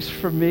a place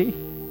for me.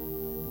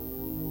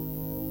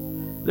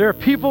 There are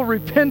people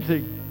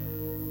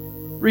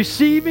repenting,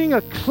 receiving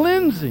a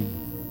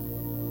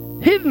cleansing.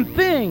 Hidden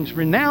things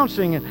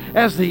renouncing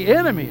as the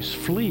enemies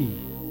flee.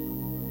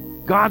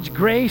 God's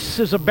grace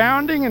is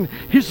abounding and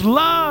His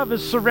love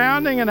is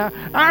surrounding, and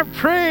our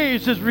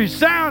praise is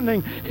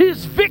resounding.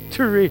 His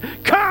victory.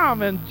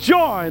 Come and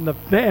join the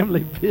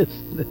family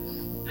business.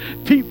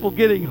 People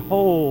getting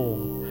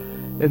whole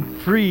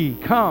and free.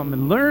 Come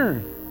and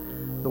learn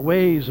the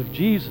ways of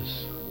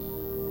Jesus.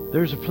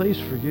 There's a place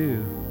for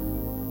you.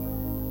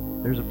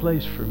 There's a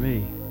place for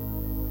me.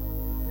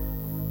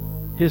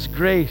 His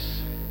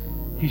grace,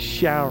 He's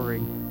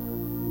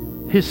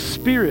showering. His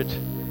Spirit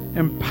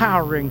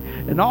empowering.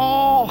 And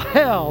all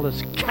hell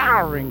is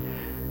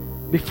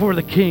cowering before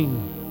the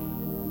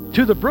King.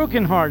 To the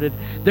brokenhearted,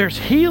 there's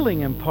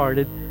healing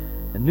imparted.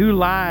 And new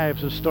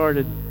lives have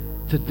started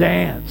to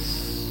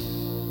dance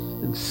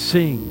and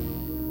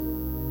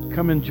sing.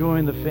 Come and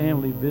join the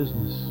family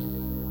business.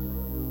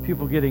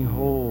 People getting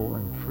whole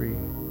and free.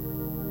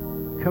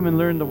 Come and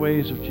learn the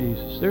ways of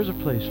Jesus. There's a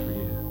place for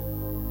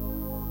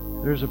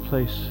you. There's a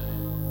place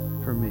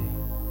for me.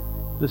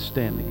 Let's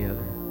stand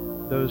together.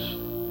 Those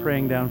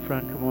praying down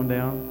front, come on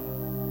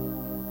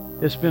down.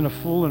 It's been a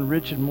full and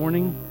rich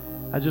there's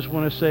I just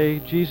want to say,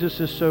 Jesus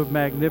is so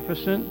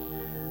magnificent.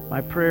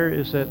 My prayer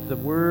is that the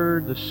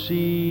word, the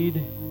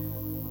seed,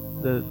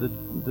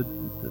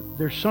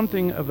 there's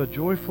something of a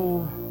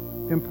joyful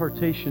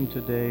impartation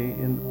today.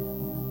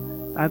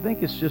 And I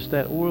think it's just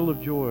that oil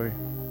of joy.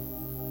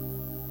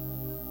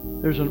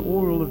 There's an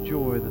oil of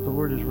joy that the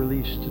Lord has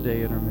released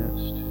today in our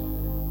midst.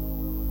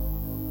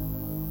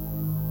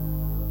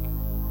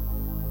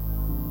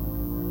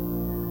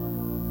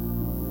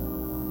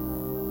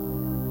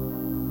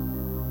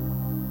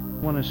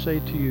 I want to say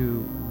to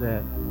you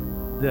that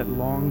that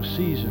long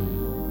season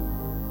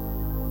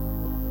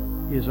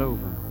is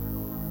over.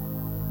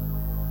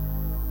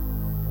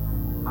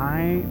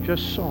 I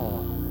just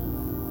saw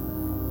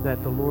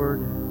that the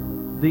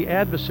Lord, the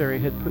adversary,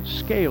 had put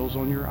scales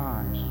on your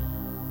eyes.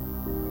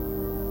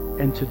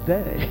 And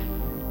today,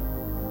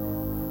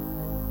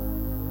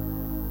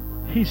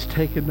 He's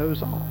taken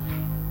those off.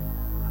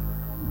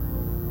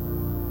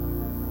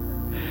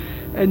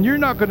 And you're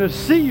not going to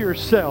see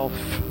yourself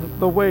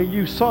the way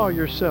you saw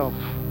yourself.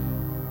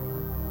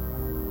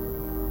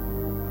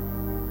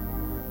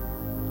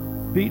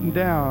 Beaten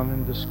down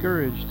and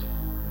discouraged.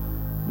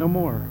 No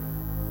more.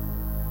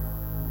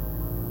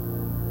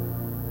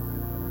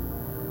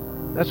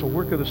 That's a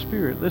work of the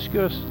Spirit.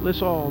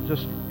 Let's all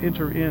just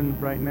enter in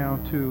right now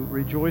to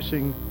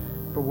rejoicing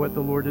for what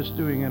the Lord is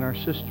doing in our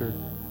sister.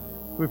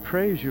 We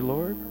praise you,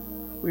 Lord.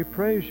 We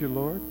praise you,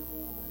 Lord.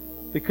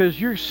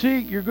 Because you're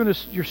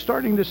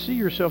starting to see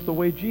yourself the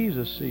way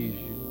Jesus sees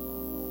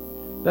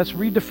you. That's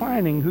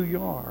redefining who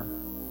you are.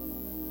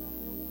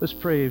 Let's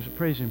praise Him,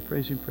 praise Him,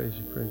 praise Him, praise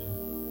Him, praise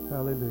Him.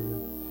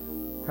 Hallelujah.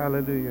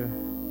 Hallelujah.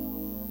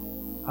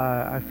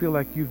 I feel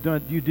like you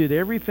did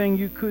everything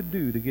you could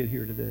do to get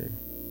here today.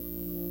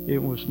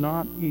 It was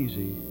not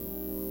easy,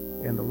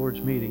 and the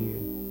Lord's meeting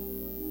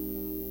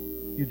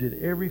you. You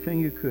did everything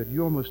you could.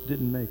 You almost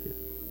didn't make it.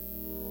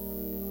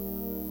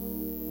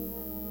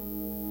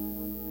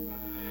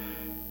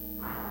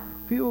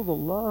 Feel the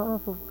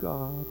love of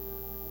God.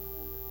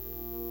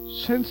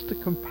 Sense the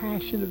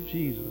compassion of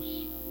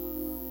Jesus.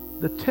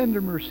 The tender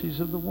mercies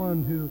of the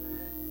one who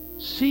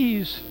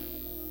sees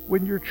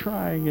when you're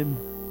trying and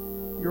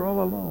you're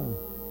all alone.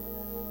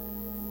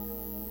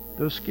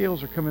 Those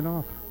scales are coming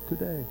off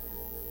today.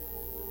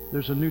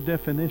 There's a new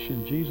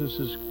definition. Jesus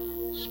is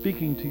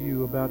speaking to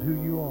you about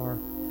who you are.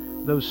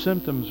 Those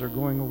symptoms are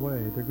going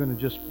away. They're going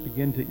to just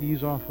begin to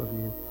ease off of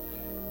you.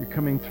 You're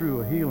coming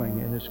through a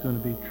healing, and it's going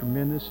to be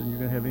tremendous, and you're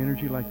going to have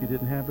energy like you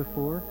didn't have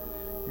before.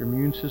 Your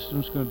immune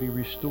system's going to be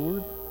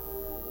restored.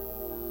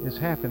 It's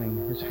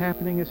happening. It's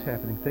happening. It's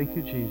happening. Thank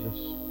you, Jesus.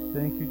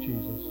 Thank you,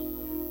 Jesus.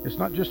 It's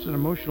not just an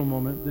emotional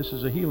moment. This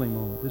is a healing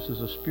moment. This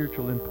is a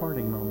spiritual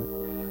imparting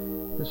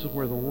moment. This is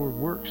where the Lord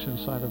works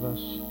inside of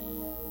us.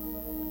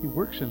 He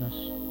works in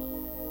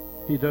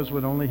us. He does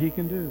what only He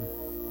can do.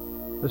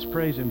 Let's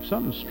praise Him.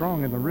 Something's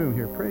strong in the room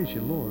here. Praise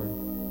you, Lord.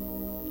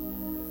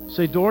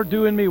 Say, Lord,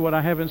 do in me what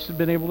I haven't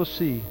been able to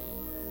see.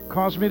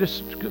 Cause me to,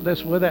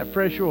 that's with that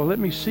fresh oil. Let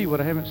me see what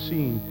I haven't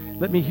seen.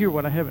 Let me hear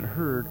what I haven't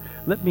heard.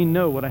 Let me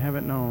know what I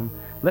haven't known.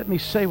 Let me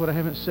say what I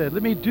haven't said.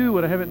 Let me do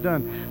what I haven't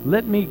done.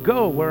 Let me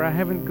go where I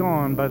haven't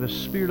gone by the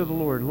Spirit of the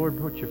Lord. Lord,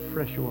 put your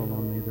fresh oil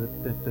on me,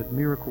 that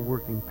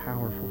miracle-working,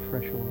 powerful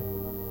fresh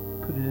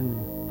oil. Put it in me.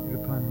 Put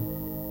it upon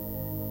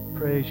me.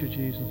 Praise you,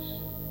 Jesus.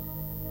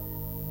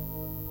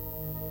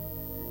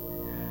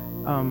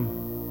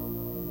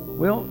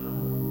 Well,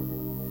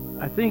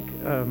 I think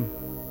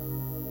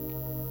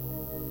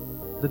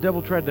the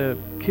devil tried to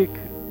kick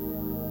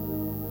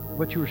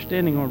what you were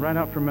standing on right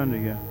out from under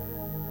you.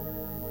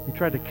 He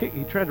tried to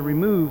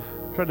remove,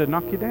 tried to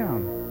knock you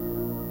down.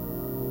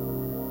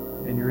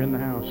 And you're in the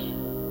house.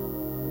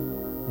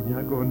 And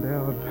you're not going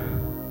down.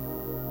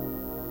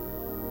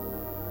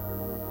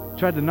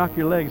 Tried to knock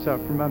your legs out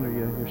from under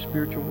you, your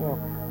spiritual walk.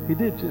 He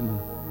did, didn't he?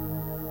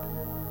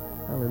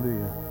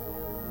 Hallelujah.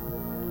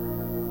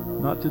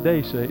 Not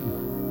today,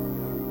 Satan.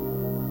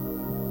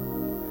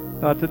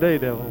 Not today,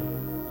 devil.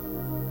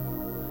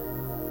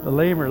 The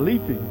lame are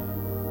leaping.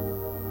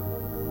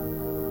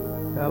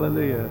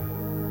 Hallelujah.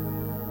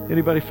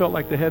 Anybody felt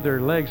like they had their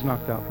legs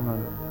knocked out from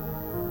under them?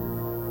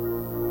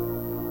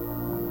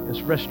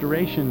 It's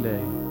Restoration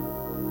Day.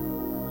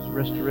 It's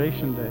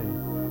Restoration Day.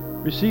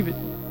 Receive it.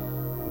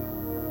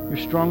 You're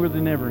stronger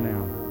than ever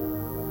now.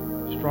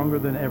 Stronger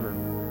than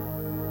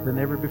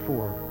ever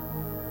before.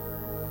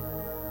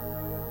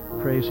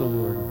 Praise the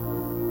Lord.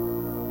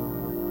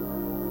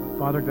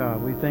 Father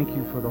God, we thank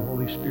you for the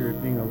Holy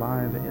Spirit being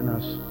alive in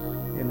us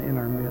and in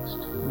our midst.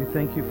 We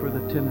thank you for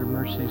the tender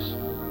mercies.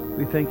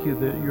 We thank you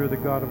that you're the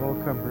God of all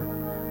comfort.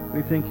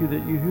 We thank you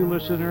that you heal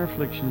us in our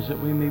afflictions, that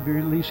we may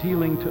release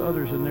healing to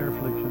others in their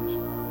afflictions.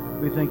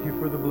 We thank you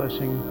for the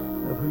blessing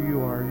of who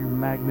you are, you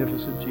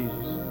magnificent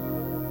Jesus.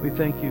 We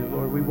thank you,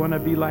 Lord. We want to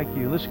be like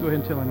you. Let's go ahead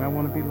and tell him, I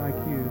want to be like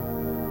you.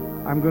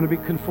 I'm going to be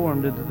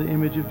conformed into the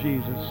image of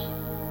Jesus.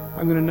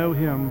 I'm going to know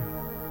him.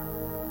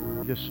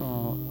 I just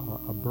saw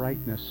a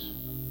brightness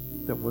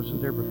that wasn't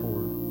there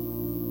before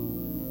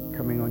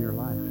coming on your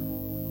life.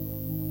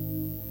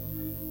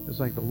 It's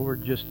like the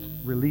Lord just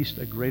released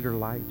a greater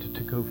light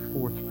to go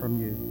forth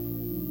from you.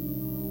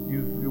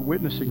 You're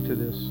witnessing to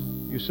this.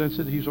 You sense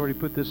it. He's already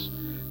put this.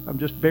 I'm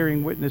just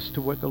bearing witness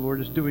to what the Lord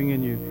is doing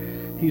in you.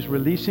 He's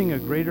releasing a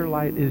greater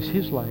light. It is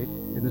His light,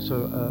 and it's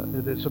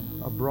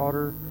a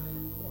broader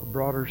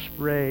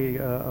spray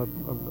of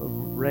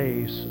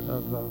rays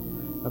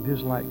of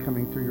His light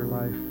coming through your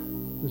life.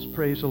 Let's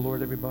praise the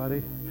Lord,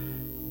 everybody.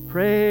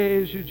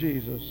 Praise you,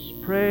 Jesus.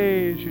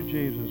 Praise you,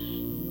 Jesus.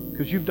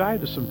 Because you've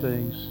died to some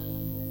things.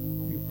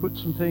 You've put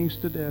some things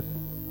to death.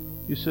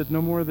 You said,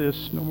 no more of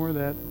this, no more of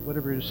that,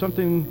 whatever it is.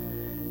 Something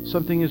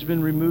has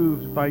been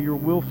removed by your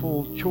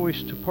willful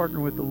choice to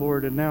partner with the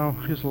Lord, and now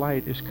His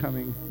light is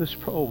coming.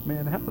 Oh,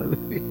 man,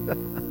 hallelujah.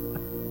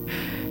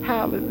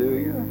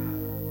 Hallelujah.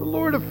 The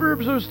Lord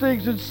affirms those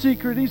things in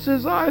secret. He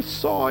says, I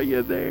saw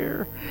you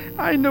there.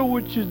 I know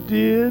what you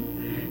did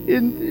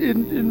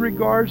in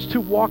regards to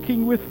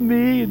walking with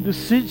me and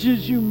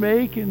decisions you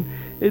make and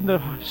in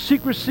the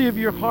secrecy of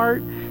your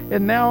heart.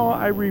 And now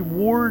I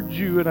reward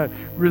you and I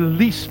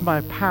release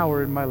my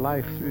power in my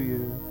life through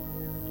you.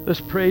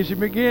 Let's praise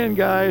Him again,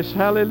 guys.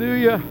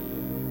 Hallelujah.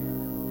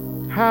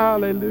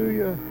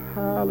 Hallelujah.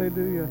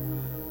 Hallelujah.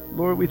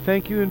 Lord, we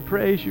thank you and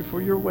praise you,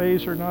 for your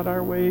ways are not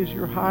our ways.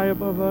 You're high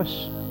above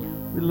us.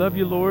 We love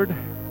you, Lord.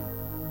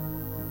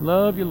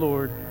 Love you,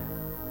 Lord.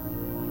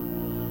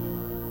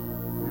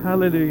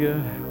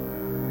 Hallelujah.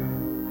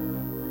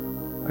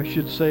 I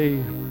should say,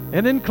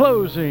 and in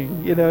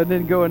closing, and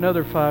then go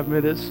another 5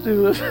 minutes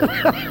to this.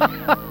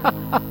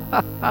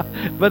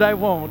 But I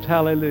won't.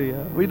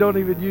 Hallelujah. We don't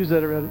even use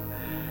that already.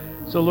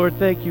 So, Lord,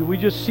 thank you. We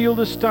just seal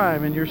this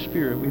time in your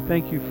Spirit. We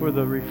thank you for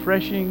the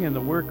refreshing and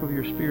the work of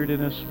your Spirit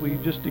in us. We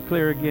just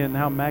declare again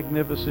how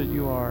magnificent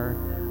you are,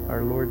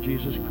 our Lord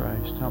Jesus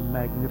Christ, how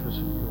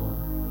magnificent you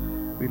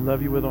are. We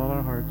love you with all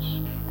our hearts.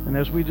 And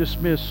as we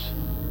dismiss,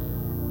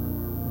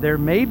 there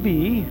may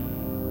be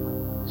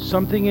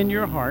something in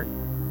your heart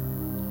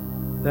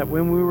that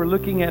when we were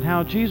looking at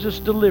how Jesus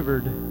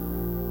delivered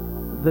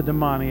the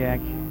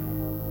demoniac,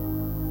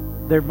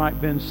 there might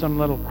have been some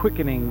little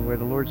quickening where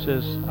the Lord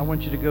says, I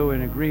want you to go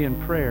and agree in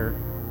prayer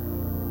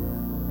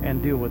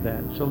and deal with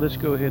that. So let's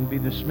go ahead and be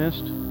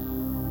dismissed.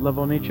 Love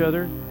on each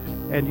other,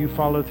 and you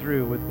follow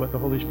through with what the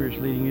Holy Spirit's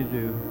leading you to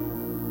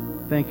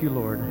do. Thank you,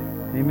 Lord.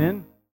 Amen.